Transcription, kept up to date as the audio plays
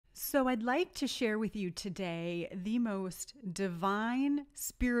So I'd like to share with you today the most divine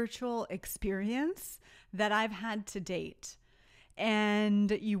spiritual experience that I've had to date. And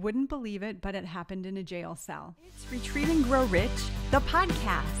you wouldn't believe it, but it happened in a jail cell. It's Retreat and Grow Rich, the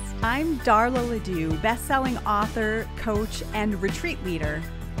podcast. I'm Darla LeDoux, best-selling author, coach, and retreat leader.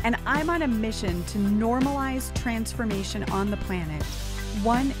 And I'm on a mission to normalize transformation on the planet,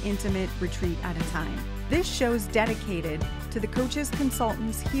 one intimate retreat at a time. This show's dedicated to the coaches,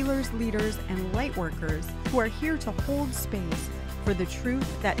 consultants, healers, leaders, and light workers who are here to hold space for the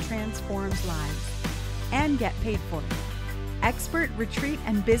truth that transforms lives and get paid for it. Expert retreat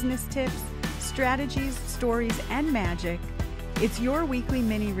and business tips, strategies, stories, and magic. It's your weekly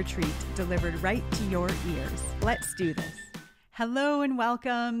mini retreat delivered right to your ears. Let's do this. Hello and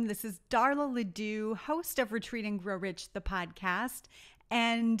welcome. This is Darla LeDoux, host of Retreat and Grow Rich, the podcast,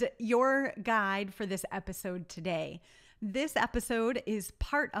 and your guide for this episode today. This episode is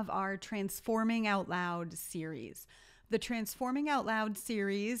part of our Transforming Out Loud series. The Transforming Out Loud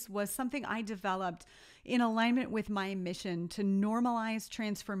series was something I developed in alignment with my mission to normalize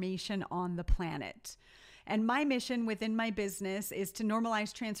transformation on the planet. And my mission within my business is to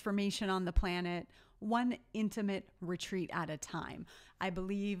normalize transformation on the planet, one intimate retreat at a time. I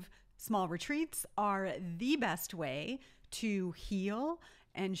believe small retreats are the best way to heal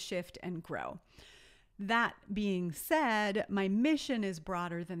and shift and grow. That being said, my mission is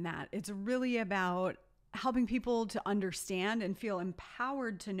broader than that. It's really about helping people to understand and feel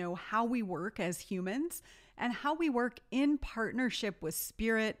empowered to know how we work as humans and how we work in partnership with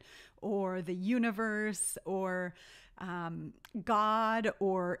spirit or the universe or God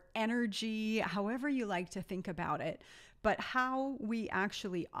or energy, however you like to think about it, but how we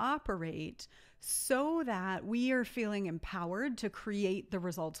actually operate so that we are feeling empowered to create the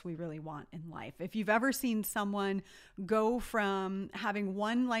results we really want in life. If you've ever seen someone go from having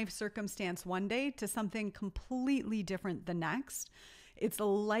one life circumstance one day to something completely different the next, it's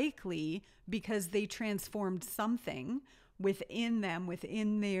likely because they transformed something within them,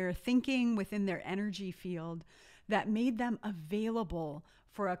 within their thinking, within their energy field that made them available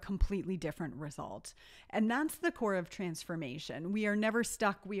for a completely different result. And that's the core of transformation. We are never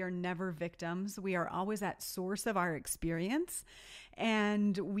stuck. We are never victims. We are always at source of our experience.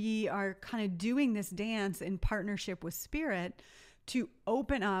 And we are kind of doing this dance in partnership with spirit to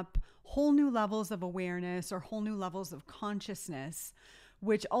open up whole new levels of awareness or whole new levels of consciousness,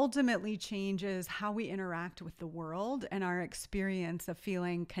 which ultimately changes how we interact with the world and our experience of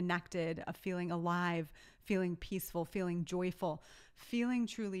feeling connected, of feeling alive, feeling peaceful, feeling joyful, feeling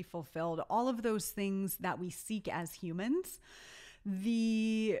truly fulfilled, all of those things that we seek as humans.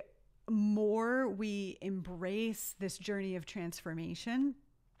 The more we embrace this journey of transformation,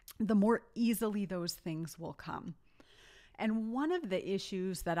 the more easily those things will come. And one of the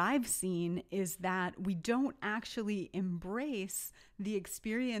issues that I've seen is that we don't actually embrace the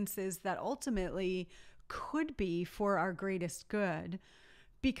experiences that ultimately could be for our greatest good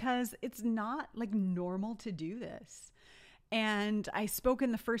because it's not like normal to do this. And I spoke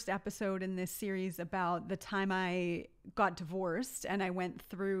in the first episode in this series about the time I got divorced and I went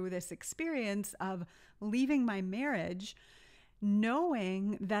through this experience of leaving my marriage,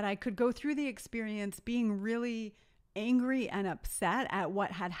 knowing that I could go through the experience being really angry and upset at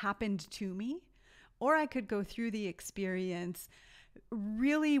what had happened to me, or I could go through the experience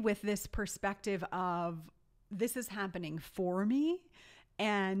really with this perspective of this is happening for me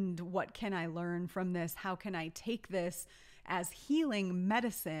and what can I learn from this? How can I take this as healing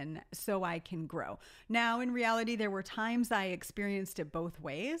medicine so I can grow? Now, in reality, there were times I experienced it both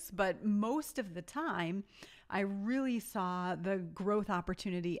ways, but most of the time, I really saw the growth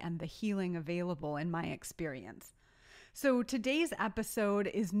opportunity and the healing available in my experience. So today's episode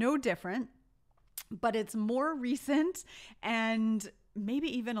is no different, but it's more recent and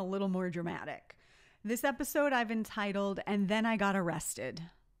maybe even a little more dramatic. This episode I've entitled, "And Then I Got Arrested."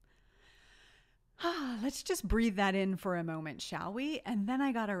 Let's just breathe that in for a moment, shall we? And then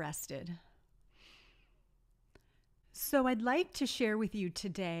I got arrested. So I'd like to share with you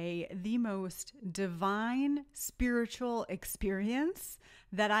today the most divine spiritual experience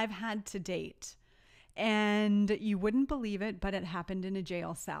that I've had to date. And you wouldn't believe it, but it happened in a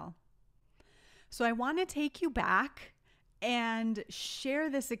jail cell. So I want to take you back and share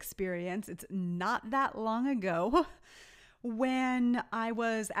this experience. It's not that long ago when I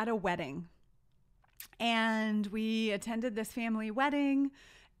was at a wedding. And we attended this family wedding,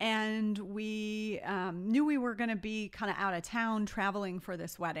 and we knew we were going to be kind of out of town traveling for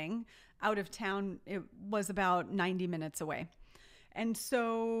this wedding. Out of town, it was about 90 minutes away. And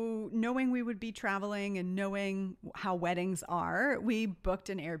so, knowing we would be traveling and knowing how weddings are, we booked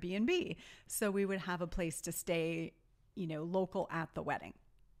an Airbnb. So we would have a place to stay, local at the wedding.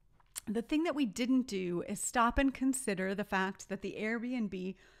 The thing that we didn't do is stop and consider the fact that the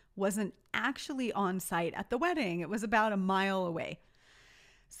Airbnb wasn't actually on site at the wedding. It was about a mile away.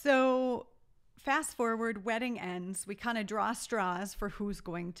 So fast forward, wedding ends. We kind of draw straws for who's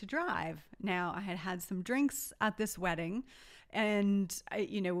going to drive. Now, I had had some drinks at this wedding and,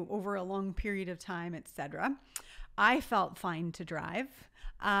 over a long period of time, etc. I felt fine to drive.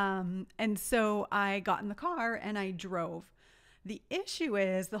 And so I got in the car and I drove. The issue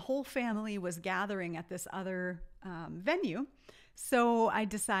is the whole family was gathering at this other venue. So I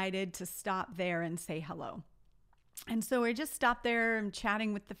decided to stop there and say hello. And so I just stopped there and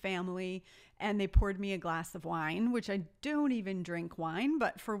chatting with the family, and they poured me a glass of wine, which I don't even drink wine,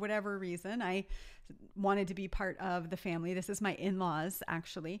 but for whatever reason, I wanted to be part of the family. This is my in-laws,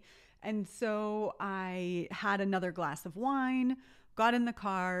 actually. And so I had another glass of wine, got in the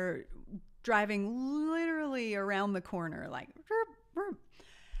car, driving literally around the corner, like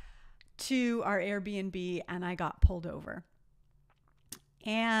to our Airbnb, and I got pulled over.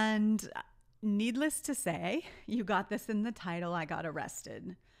 And needless to say, you got this in the title, I got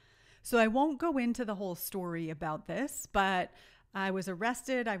arrested. So I won't go into the whole story about this, but I was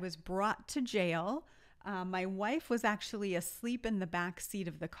arrested. I was brought to jail. My wife was actually asleep in the back seat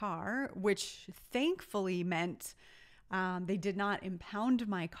of the car, which thankfully meant they did not impound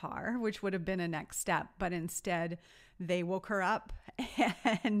my car, which would have been a next step, but instead they woke her up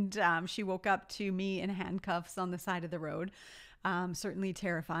and she woke up to me in handcuffs on the side of the road. Certainly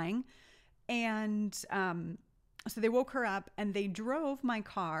terrifying. And so they woke her up and they drove my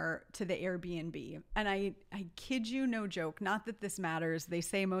car to the Airbnb. And I kid you, no joke, not that this matters. They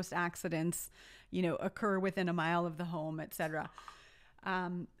say most accidents, occur within a mile of the home, etc.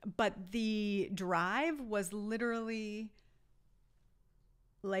 But the drive was literally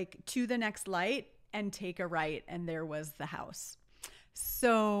like to the next light and take a right, and there was the house.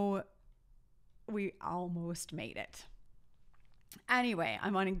 So we almost made it. Anyway, I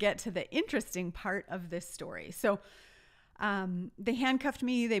want to get to the interesting part of this story. So they handcuffed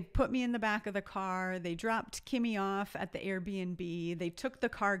me. They put me in the back of the car. They dropped Kimmy off at the Airbnb. They took the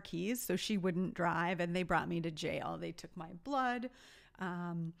car keys so she wouldn't drive, and they brought me to jail. They took my blood.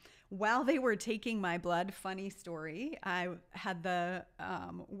 While they were taking my blood, funny story, I had the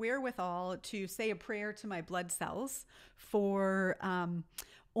wherewithal to say a prayer to my blood cells for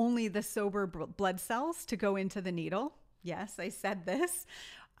only the sober blood cells to go into the needle. Yes, I said this.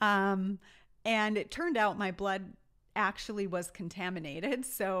 And it turned out my blood actually was contaminated.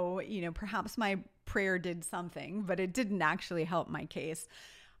 So, perhaps my prayer did something, but it didn't actually help my case.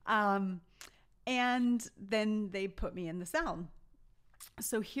 And then they put me in the cell.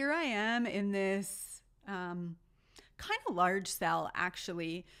 So here I am in this kind of large cell,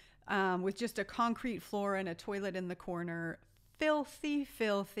 actually, with just a concrete floor and a toilet in the corner. Filthy,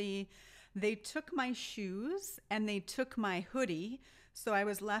 filthy. They took my shoes and they took my hoodie. So I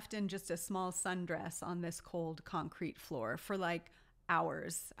was left in just a small sundress on this cold concrete floor for like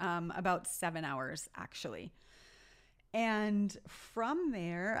hours, about 7 hours actually. And from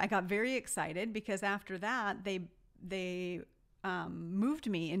there, I got very excited because after that, they moved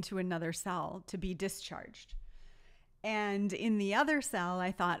me into another cell to be discharged. And in the other cell,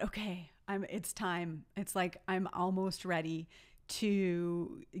 I thought, okay, it's time. It's like I'm almost ready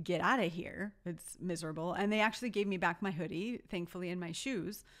to get out of here. It's miserable. And they actually gave me back my hoodie, thankfully, and my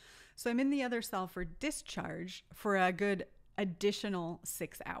shoes. So I'm in the other cell for discharge for a good additional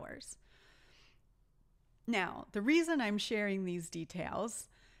 6 hours. Now, the reason I'm sharing these details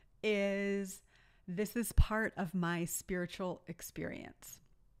is this is part of my spiritual experience.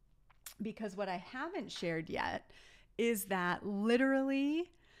 Because what I haven't shared yet is that literally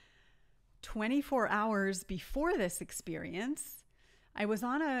 24 hours before this experience, I was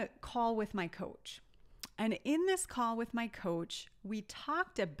on a call with my coach. And in this call with my coach, we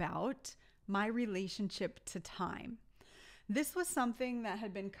talked about my relationship to time. This was something that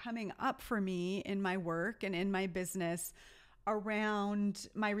had been coming up for me in my work and in my business around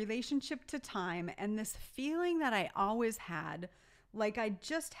my relationship to time and this feeling that I always had, like I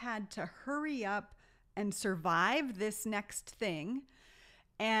just had to hurry up and survive this next thing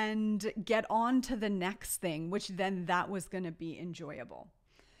and get on to the next thing, which then that was going to be enjoyable.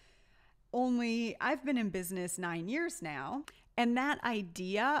 Only I've been in business 9 years now, and that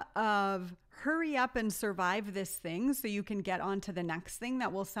idea of hurry up and survive this thing so you can get on to the next thing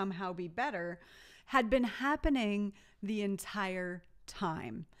that will somehow be better had been happening the entire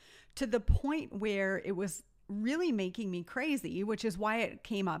time, to the point where it was really making me crazy, which is why it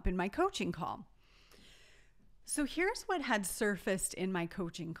came up in my coaching call. So here's what had surfaced in my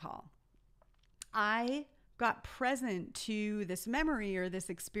coaching call. I got present to this memory or this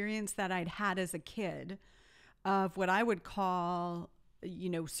experience that I'd had as a kid of what I would call,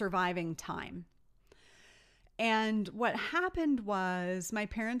 surviving time. And what happened was my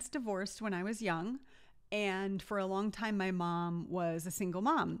parents divorced when I was young. And for a long time, my mom was a single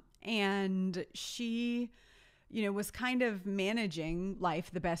mom. And she, was kind of managing life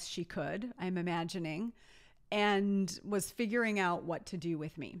the best she could, I'm imagining, and was figuring out what to do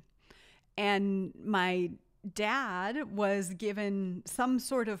with me. And my dad was given some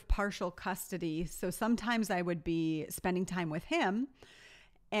sort of partial custody. So sometimes I would be spending time with him,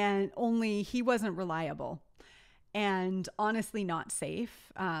 and only he wasn't reliable and honestly not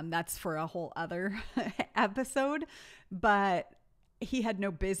safe. That's for a whole other episode, but he had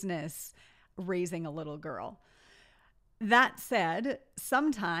no business raising a little girl. That said,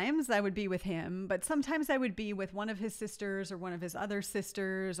 sometimes I would be with him, but sometimes I would be with one of his sisters or one of his other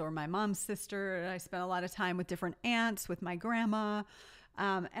sisters or my mom's sister. I spent a lot of time with different aunts, with my grandma.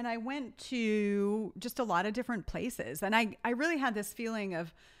 And I went to just a lot of different places. And I really had this feeling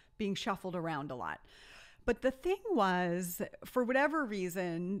of being shuffled around a lot. But the thing was, for whatever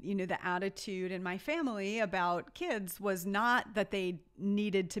reason, the attitude in my family about kids was not that they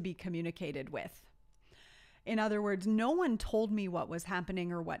needed to be communicated with. In other words, no one told me what was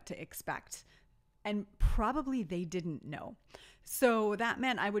happening or what to expect. And probably they didn't know. So that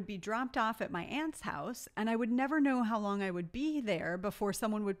meant I would be dropped off at my aunt's house and I would never know how long I would be there before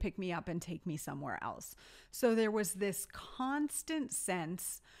someone would pick me up and take me somewhere else. So there was this constant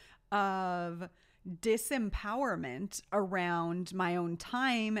sense of disempowerment around my own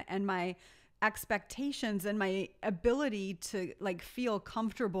time and my expectations and my ability to feel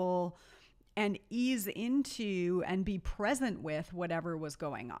comfortable and ease into and be present with whatever was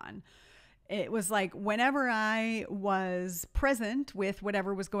going on. It was like whenever I was present with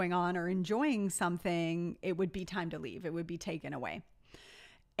whatever was going on or enjoying something, it would be time to leave. It would be taken away.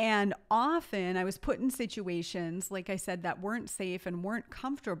 And often I was put in situations, like I said, that weren't safe and weren't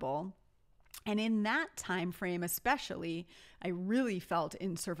comfortable. And in that time frame especially, I really felt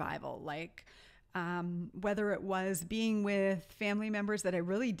in survival, whether it was being with family members that I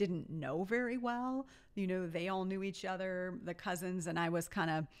really didn't know very well. They all knew each other, the cousins, and I was kind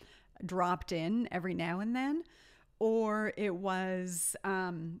of dropped in every now and then. Or it was,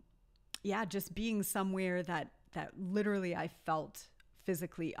 just being somewhere that literally I felt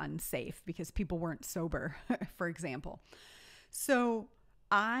physically unsafe because people weren't sober, for example. So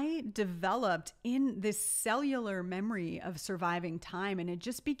I developed in this cellular memory of surviving time, and it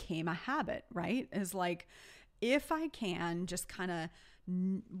just became a habit, right? It's like, if I can just kind of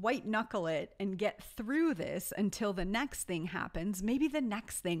white knuckle it and get through this until the next thing happens, maybe the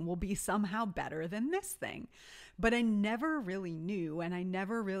next thing will be somehow better than this thing. But I never really knew, and I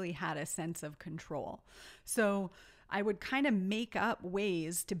never really had a sense of control. So I would kind of make up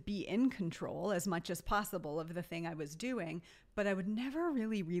ways to be in control as much as possible of the thing I was doing, but I would never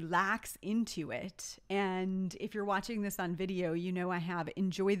really relax into it. And if you're watching this on video, I have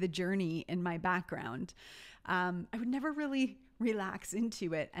enjoy the journey in my background. I would never really relax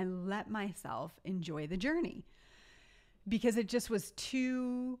into it and let myself enjoy the journey because it just was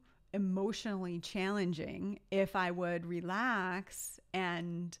too emotionally challenging if I would relax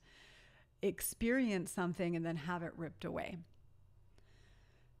and experience something and then have it ripped away.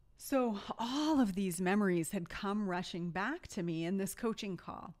 So all of these memories had come rushing back to me in this coaching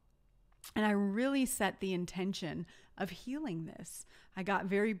call. And I really set the intention of healing this. I got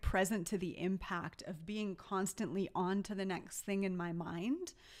very present to the impact of being constantly on to the next thing in my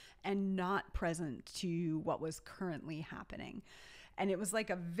mind and not present to what was currently happening. And it was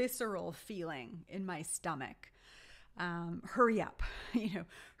like a visceral feeling in my stomach. Hurry up,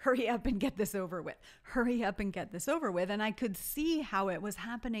 hurry up and get this over with. Hurry up and get this over with. And I could see how it was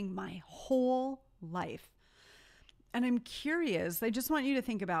happening my whole life. And I'm curious, I just want you to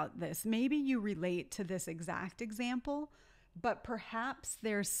think about this. Maybe you relate to this exact example, but perhaps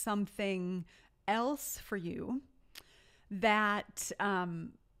there's something else for you that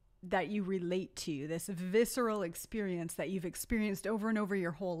you relate to, this visceral experience that you've experienced over and over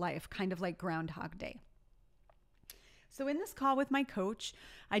your whole life, kind of like Groundhog Day. So in this call with my coach,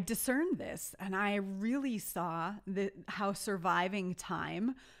 I discerned this, and I really saw how surviving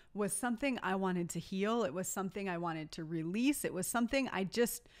time was something I wanted to heal. It was something I wanted to release. It was something I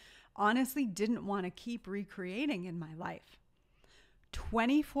just honestly didn't want to keep recreating in my life.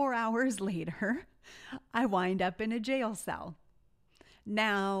 24 hours later, I wind up in a jail cell.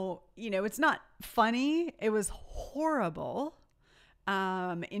 Now, it's not funny. It was horrible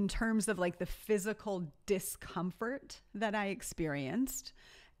in terms of like the physical discomfort that I experienced.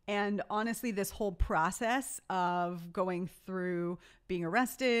 And honestly, this whole process of going through being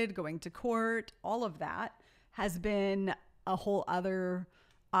arrested, going to court, all of that has been a whole other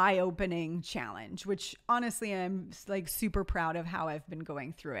eye-opening challenge, which honestly, I'm like super proud of how I've been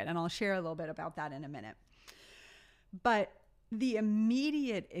going through it. And I'll share a little bit about that in a minute. But the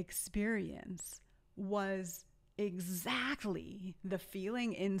immediate experience was exactly the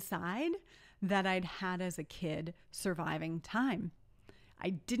feeling inside that I'd had as a kid surviving time. I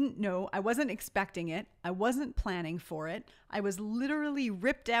didn't know, I wasn't expecting it. I wasn't planning for it. I was literally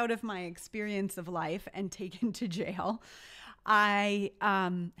ripped out of my experience of life and taken to jail. They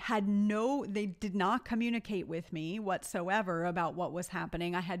did not communicate with me whatsoever about what was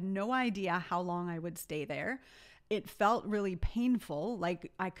happening. I had no idea how long I would stay there. It felt really painful,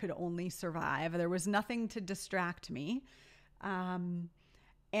 like I could only survive. There was nothing to distract me. And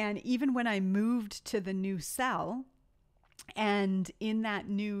even when I moved to the new cell, and in that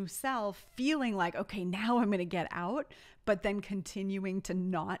new cell, feeling like, okay, now I'm going to get out, but then continuing to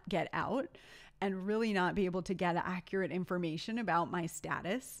not get out and really not be able to get accurate information about my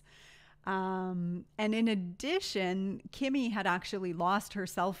status. And in addition, Kimmy had actually lost her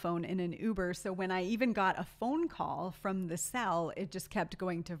cell phone in an Uber. So when I even got a phone call from the cell, it just kept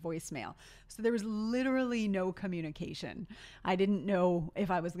going to voicemail. So there was literally no communication. I didn't know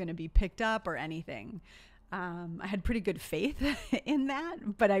if I was going to be picked up or anything. I had pretty good faith in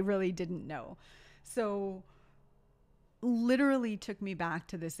that, but I really didn't know. So literally took me back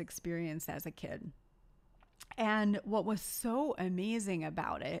to this experience as a kid. And what was so amazing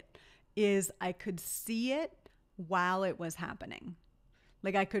about it is I could see it while it was happening.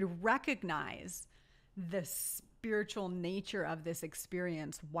 Like I could recognize the spiritual nature of this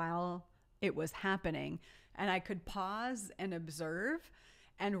experience while it was happening. And I could pause and observe.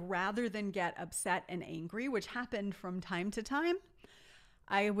 And rather than get upset and angry, which happened from time to time,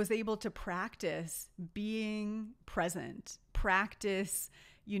 I was able to practice being present, practice,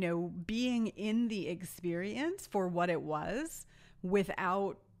 being in the experience for what it was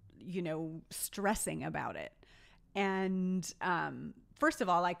without, stressing about it. And first of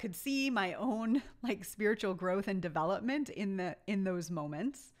all, I could see my own like spiritual growth and development in those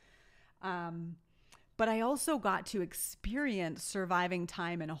moments. But I also got to experience surviving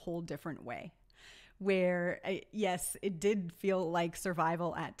time in a whole different way, where, yes, it did feel like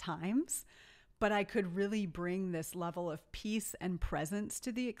survival at times, but I could really bring this level of peace and presence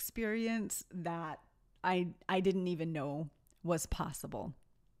to the experience that I didn't even know was possible.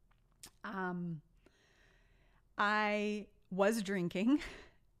 I was drinking,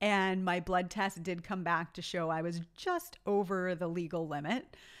 and my blood test did come back to show I was just over the legal limit.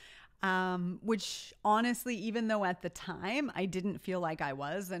 Which honestly, even though at the time I didn't feel like I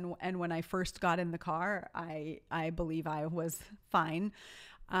was, and when I first got in the car, I believe I was fine,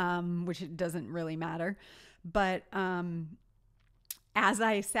 which it doesn't really matter. But as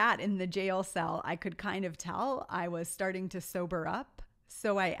I sat in the jail cell, I could kind of tell I was starting to sober up.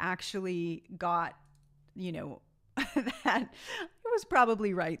 So I actually got, that it was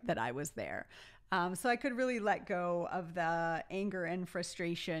probably right that I was there. So I could really let go of the anger and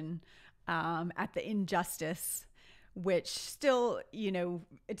frustration at the injustice, which still, to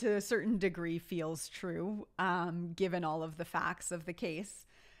a certain degree feels true, given all of the facts of the case.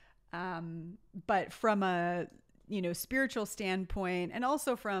 But from a, spiritual standpoint, and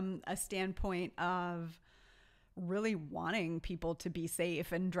also from a standpoint of really wanting people to be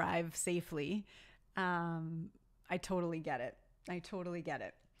safe and drive safely, I totally get it. I totally get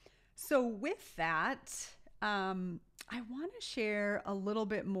it. So with that, I want to share a little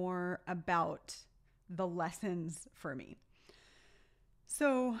bit more about the lessons for me.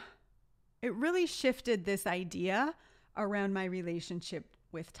 So it really shifted this idea around my relationship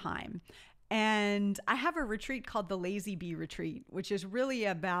with time. And I have a retreat called the Lazy Bee Retreat, which is really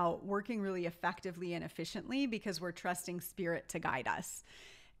about working really effectively and efficiently because we're trusting spirit to guide us.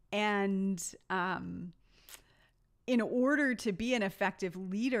 And in order to be an effective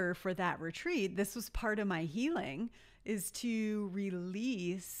leader for that retreat, this was part of my healing, is to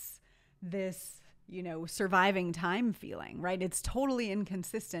release this, surviving time feeling, right? It's totally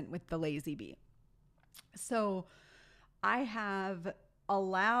inconsistent with the lazy bee. So I have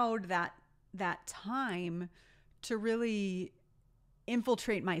allowed that time to really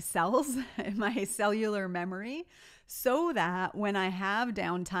infiltrate my cells and my cellular memory so that when I have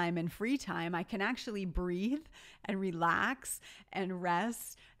downtime and free time, I can actually breathe and relax and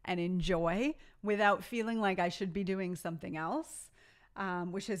rest and enjoy without feeling like I should be doing something else.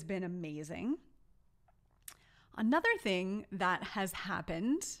 which has been amazing. Another thing that has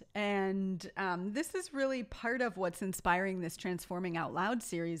happened, and this is really part of what's inspiring this Transforming Out Loud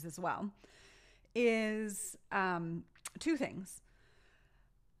series as well, is two things.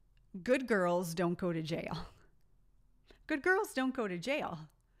 Good girls don't go to jail. Good girls don't go to jail.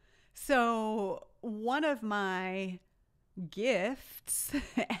 So one of my gifts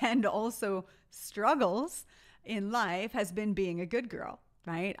and also struggles in life has been being a good girl.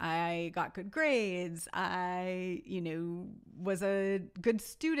 Right? I got good grades. I, was a good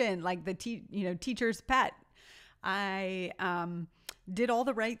student, like the teacher's pet. I did all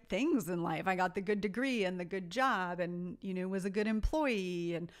the right things in life. I got the good degree and the good job and, was a good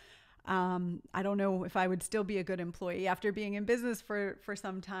employee. And I don't know if I would still be a good employee after being in business for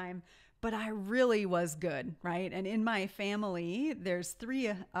some time, but I really was good, right? And in my family, there's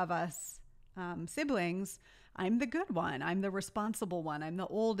 3 of us siblings. I'm the good one. I'm the responsible one. I'm the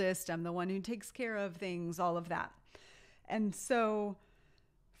oldest. I'm the one who takes care of things, all of that. And so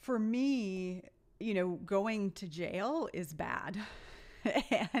for me, going to jail is bad.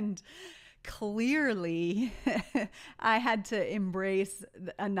 And clearly I had to embrace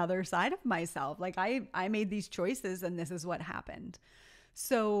another side of myself. Like I made these choices and this is what happened.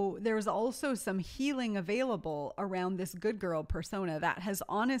 So there's also some healing available around this good girl persona that has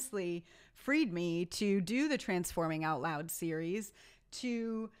honestly freed me to do the Transforming Out Loud series.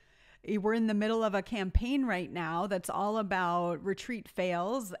 We're in the middle of a campaign right now that's all about retreat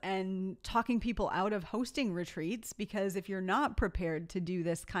fails and talking people out of hosting retreats, because if you're not prepared to do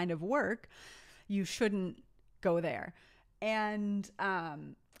this kind of work, you shouldn't go there. And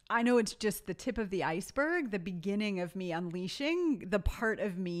I know it's just the tip of the iceberg, the beginning of me unleashing the part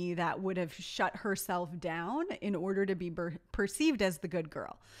of me that would have shut herself down in order to be perceived as the good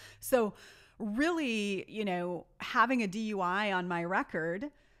girl. So really, having a DUI on my record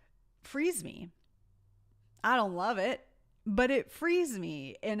frees me. I don't love it, but it frees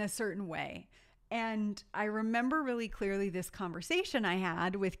me in a certain way. And I remember really clearly this conversation I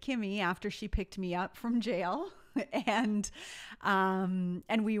had with Kimmy after she picked me up from jail. And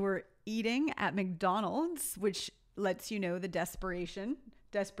we were eating at McDonald's, which lets you know the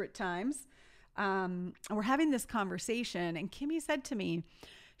desperate times. We're having this conversation and Kimmy said to me,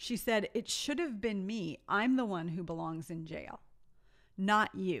 she said, "It should have been me. I'm the one who belongs in jail,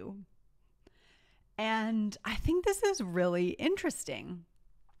 not you." And I think this is really interesting.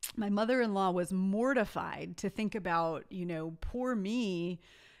 My mother-in-law was mortified to think about, poor me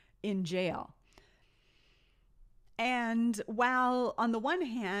in jail. And while on the one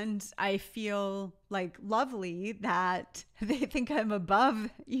hand, I feel like lovely that they think I'm above,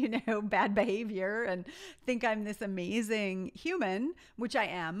 bad behavior and think I'm this amazing human, which I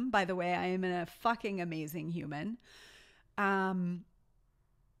am, by the way, I am a fucking amazing human. But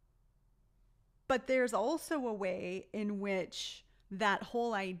there's also a way in which that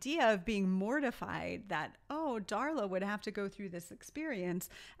whole idea of being mortified that, oh, Darla would have to go through this experience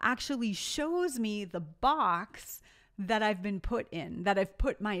actually shows me the box that I've been put in, that I've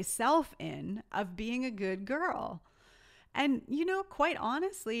put myself in, of being a good girl. And, quite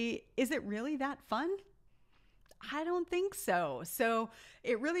honestly, is it really that fun? I don't think so. So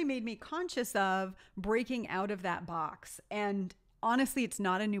it really made me conscious of breaking out of that box. And honestly, it's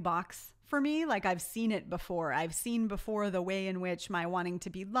not a new box for me. Like I've seen it before. I've seen before the way in which my wanting to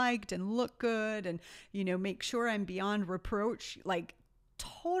be liked and look good and, make sure I'm beyond reproach, like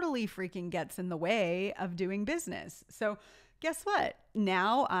totally freaking gets in the way of doing business. So guess what?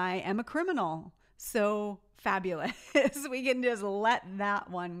 Now I am a criminal. So fabulous. We can just let that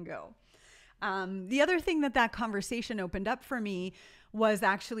one go. The other thing that conversation opened up for me was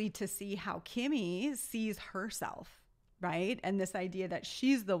actually to see how Kimmy sees herself. Right? And this idea that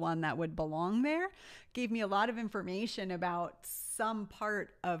she's the one that would belong there gave me a lot of information about some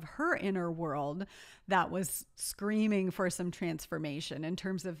part of her inner world that was screaming for some transformation in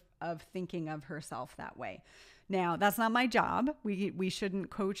terms of thinking of herself that way. Now, that's not my job. We shouldn't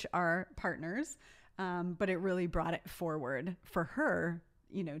coach our partners, but it really brought it forward for her,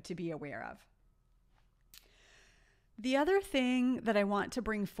 to be aware of. The other thing that I want to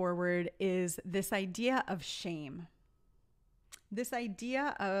bring forward is this idea of shame. This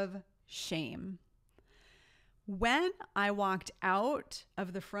idea of shame. When I walked out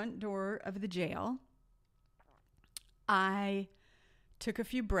of the front door of the jail, I took a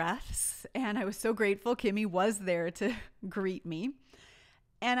few breaths and I was so grateful Kimmy was there to greet me.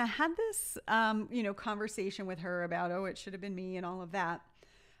 And I had this, conversation with her about, it should have been me and all of that.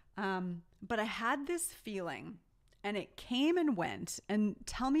 But I had this feeling and it came and went. And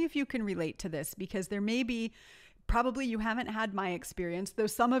tell me if you can relate to this, because there may be Probably you haven't had my experience, though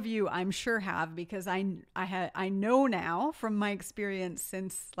some of you I'm sure have, because I know now from my experience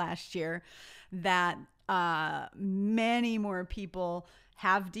since last year that many more people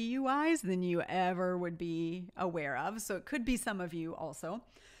have DUIs than you ever would be aware of. So it could be some of you also.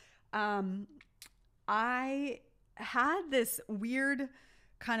 I had this weird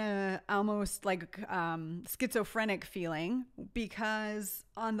kind of almost like schizophrenic feeling, because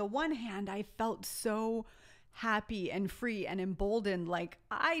on the one hand, I felt so happy and free and emboldened. Like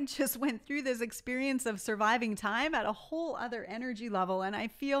I just went through this experience of surviving time at a whole other energy level, and I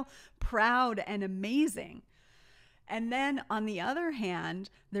feel proud and amazing. And then on the other hand,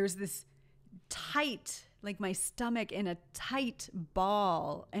 there's this tight, like my stomach in a tight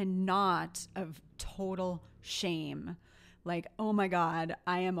ball and knot of total shame. Like, oh my God,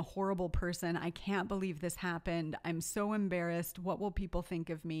 I am a horrible person. I can't believe this happened. I'm so embarrassed. What will people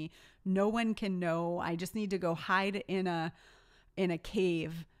think of me? No one can know. I just need to go hide in a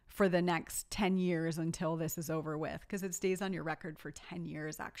cave for the next 10 years until this is over with, because it stays on your record for 10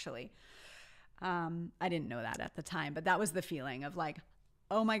 years, actually. I didn't know that at the time, but that was the feeling of like,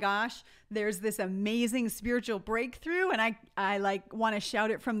 oh my gosh, there's this amazing spiritual breakthrough, and I like want to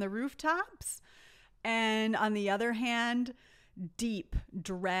shout it from the rooftops. And on the other hand, deep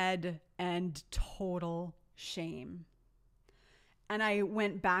dread and total shame. And I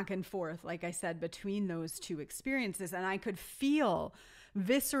went back and forth, like I said, between those two experiences, and I could feel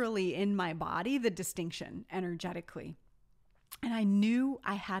viscerally in my body the distinction energetically. And I knew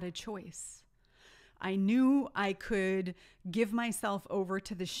I had a choice. I knew I could give myself over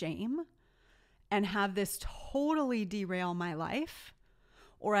to the shame and have this totally derail my life,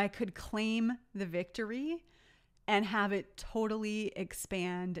 or I could claim the victory and have it totally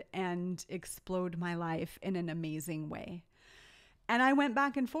expand and explode my life in an amazing way. And I went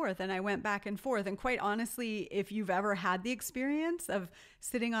back and forth and I went back and forth. And quite honestly, if you've ever had the experience of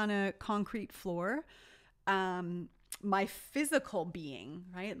sitting on a concrete floor, my physical being,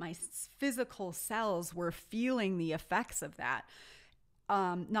 right? My physical cells were feeling the effects of that.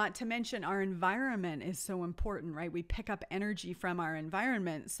 Not to mention our environment is so important, right? We pick up energy from our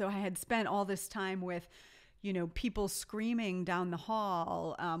environment. So I had spent all this time with, people screaming down the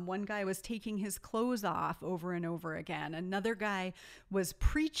hall. One guy was taking his clothes off over and over again. Another guy was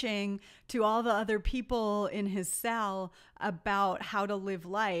preaching to all the other people in his cell about how to live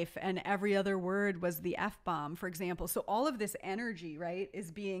life. And every other word was the F-bomb, for example. So all of this energy, right,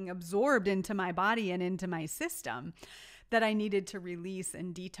 is being absorbed into my body and into my system that I needed to release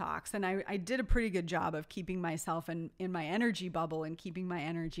and detox. And I did a pretty good job of keeping myself in my energy bubble and keeping my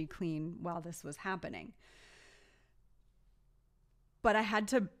energy clean while this was happening. But I had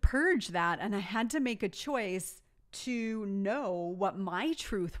to purge that, and I had to make a choice to know what my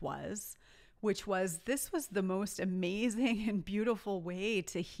truth was, which was this was the most amazing and beautiful way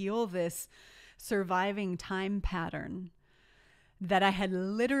to heal this surviving time pattern that I had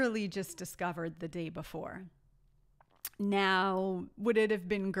literally just discovered the day before. Now, would it have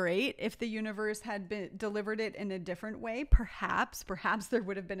been great if the universe had delivered it in a different way? Perhaps there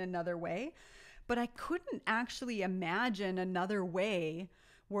would have been another way, but I couldn't actually imagine another way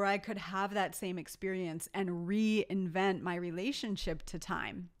where I could have that same experience and reinvent my relationship to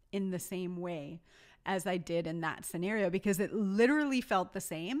time in the same way as I did in that scenario, because it literally felt the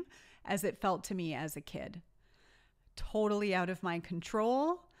same as it felt to me as a kid. Totally out of my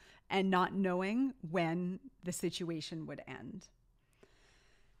control and not knowing when the situation would end.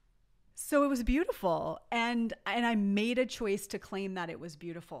 So it was beautiful. And I made a choice to claim that it was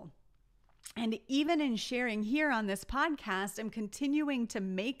beautiful. And even in sharing here on this podcast, I'm continuing to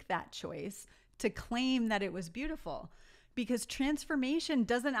make that choice to claim that it was beautiful, because transformation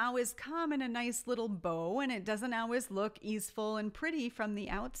doesn't always come in a nice little bow, and it doesn't always look easeful and pretty from the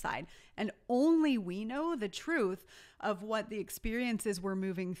outside. And only we know the truth of what the experiences we're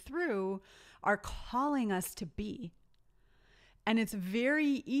moving through are calling us to be. And it's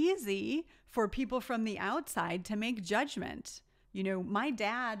very easy for people from the outside to make judgment. My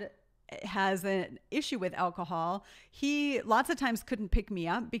dad has an issue with alcohol. He lots of times couldn't pick me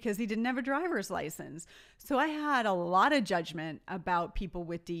up because he didn't have a driver's license. So I had a lot of judgment about people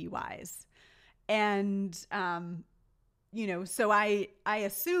with DUIs. And, so I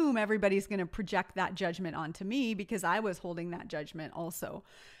assume everybody's going to project that judgment onto me because I was holding that judgment also.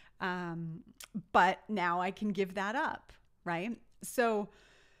 But now I can give that up, right? So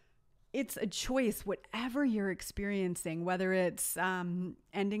it's a choice, whatever you're experiencing, whether it's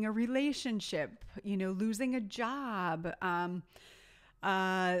ending a relationship, losing a job,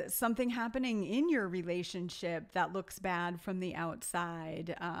 something happening in your relationship that looks bad from the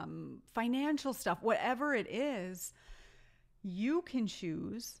outside, financial stuff, whatever it is, you can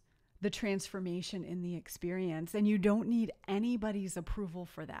choose the transformation in the experience, and you don't need anybody's approval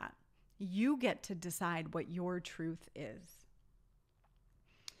for that. You get to decide what your truth is.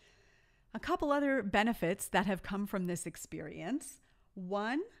 A couple other benefits that have come from this experience.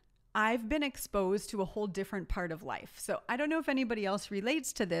 One, I've been exposed to a whole different part of life. So I don't know if anybody else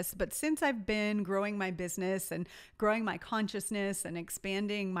relates to this, but since I've been growing my business and growing my consciousness and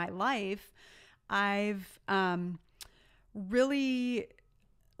expanding my life, I've really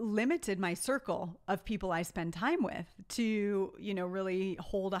limited my circle of people I spend time with to, really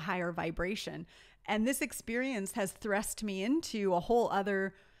hold a higher vibration. And this experience has thrust me into a whole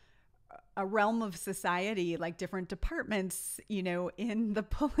other a realm of society, like different departments, in the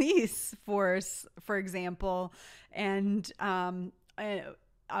police force, for example. And I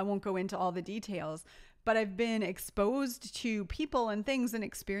won't go into all the details, but I've been exposed to people and things and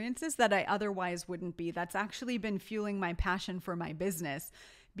experiences that I otherwise wouldn't be. That's actually been fueling my passion for my business,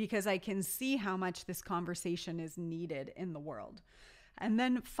 because I can see how much this conversation is needed in the world. And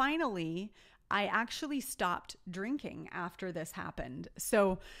then finally, I actually stopped drinking after this happened.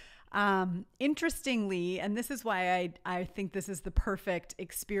 So interestingly, and this is why I think this is the perfect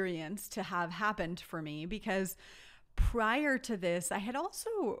experience to have happened for me, because prior to this, I had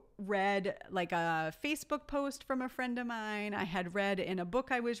also read like a Facebook post from a friend of mine. I had read in a book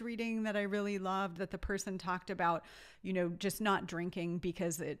I was reading that I really loved that the person talked about, just not drinking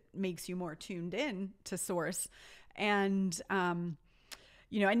because it makes you more tuned in to source. And, I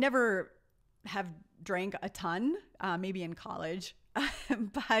never have drank a ton, maybe in college.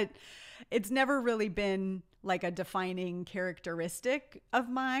 But it's never really been like a defining characteristic of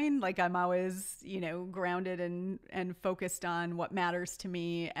mine. Like I'm always, grounded and focused on what matters to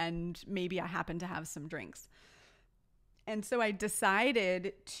me. And maybe I happen to have some drinks. And so I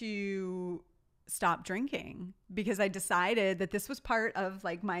decided to stop drinking because I decided that this was part of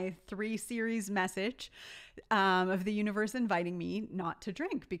like my 3 series message of the universe inviting me not to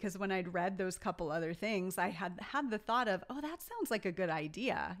drink. Because when I'd read those couple other things, I had the thought of, oh, that sounds like a good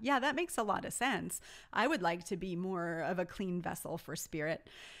idea. Yeah, that makes a lot of sense. I would like to be more of a clean vessel for spirit.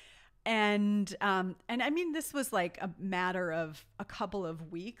 And I mean, this was like a matter of a couple of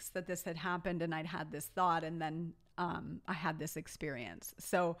weeks that this had happened, and I'd had this thought, and then I had this experience.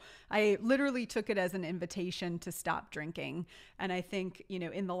 So I literally took it as an invitation to stop drinking. And I think,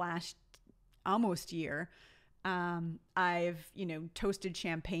 in the last almost year, I've, toasted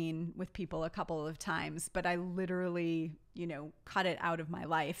champagne with people a couple of times, but I literally, cut it out of my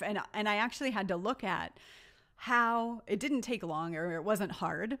life. And I actually had to look at how it didn't take long, or it wasn't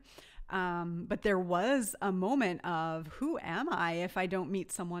hard. But there was a moment of, who am I if I don't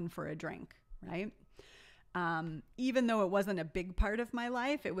meet someone for a drink, right? Even though it wasn't a big part of my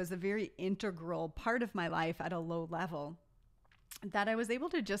life, it was a very integral part of my life at a low level that I was able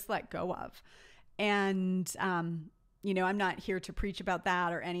to just let go of. And, I'm not here to preach about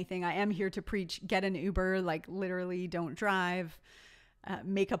that or anything. I am here to preach, get an Uber, like literally don't drive,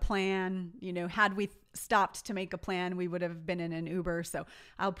 make a plan. Had we stopped to make a plan, we would have been in an Uber. So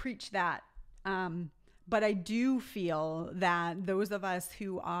I'll preach that. But I do feel that those of us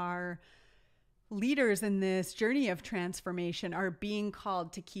who are leaders in this journey of transformation are being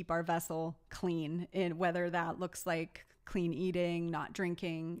called to keep our vessel clean, in whether that looks like clean eating, not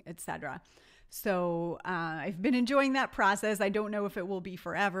drinking, etc. So I've been enjoying that process. I don't know if it will be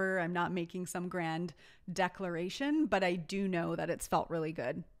forever. I'm not making some grand declaration, but I do know that it's felt really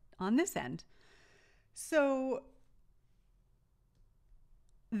good on this end. So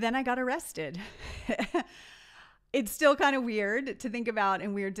then I got arrested. It's still kind of weird to think about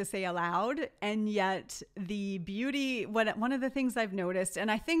and weird to say aloud. And yet the beauty, one of the things I've noticed, and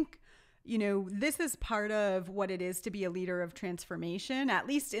I think, this is part of what it is to be a leader of transformation, at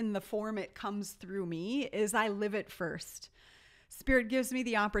least in the form it comes through me, is I live it first. Spirit gives me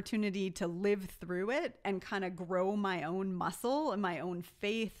the opportunity to live through it and kind of grow my own muscle and my own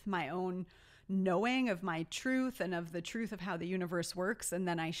faith, my own knowing of my truth and of the truth of how the universe works. And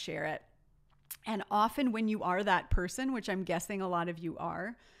then I share it. And often when you are that person, which I'm guessing a lot of you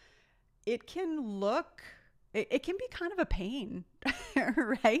are, it can be kind of a pain,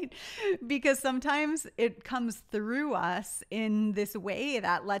 right? Because sometimes it comes through us in this way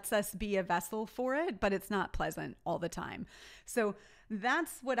that lets us be a vessel for it, but it's not pleasant all the time. So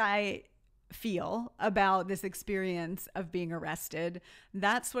that's what I feel about this experience of being arrested.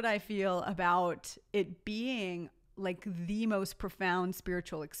 That's what I feel about it being like the most profound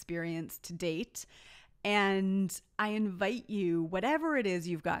spiritual experience to date. And I invite you, whatever it is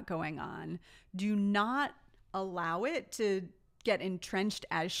you've got going on, do not allow it to get entrenched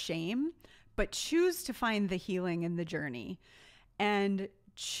as shame, but choose to find the healing in the journey and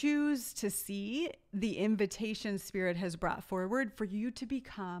choose to see the invitation Spirit has brought forward for you to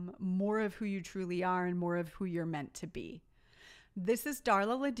become more of who you truly are and more of who you're meant to be. This is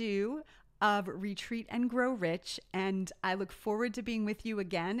Darla LeDoux of Retreat and Grow Rich, and I look forward to being with you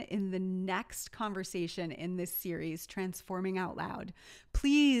again in the next conversation in this series, Transforming Out Loud.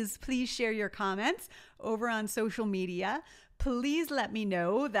 Please share your comments over on social media. Please let me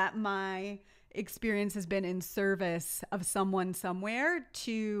know that my experience has been in service of someone somewhere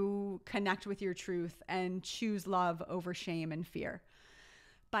to connect with your truth and choose love over shame and fear.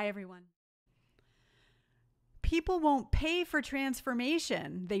 Bye, everyone. People won't pay for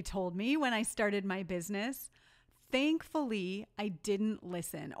transformation, they told me when I started my business. Thankfully, I didn't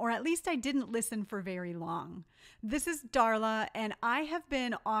listen, or at least I didn't listen for very long. This is Darla, and I have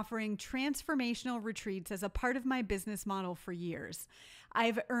been offering transformational retreats as a part of my business model for years.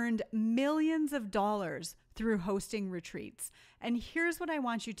 I've earned millions of dollars through hosting retreats. And here's what I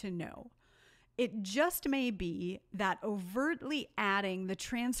want you to know. It just may be that overtly adding the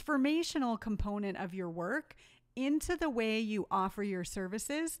transformational component of your work into the way you offer your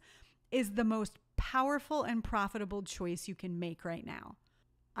services is the most powerful and profitable choice you can make right now.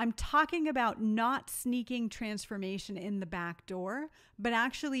 I'm talking about not sneaking transformation in the back door, but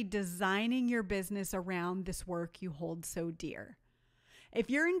actually designing your business around this work you hold so dear. If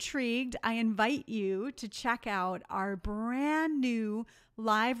you're intrigued, I invite you to check out our brand new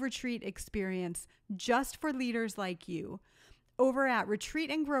live retreat experience just for leaders like you over at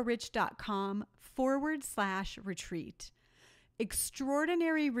retreatandgrowrich.com/retreat.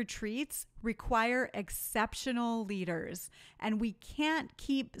 Extraordinary retreats require exceptional leaders, and we can't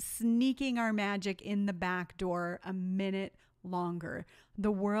keep sneaking our magic in the back door a minute longer.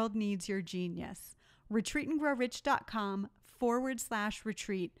 The world needs your genius.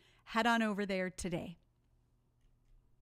 retreatandgrowrich.com/retreat. Head on over there today.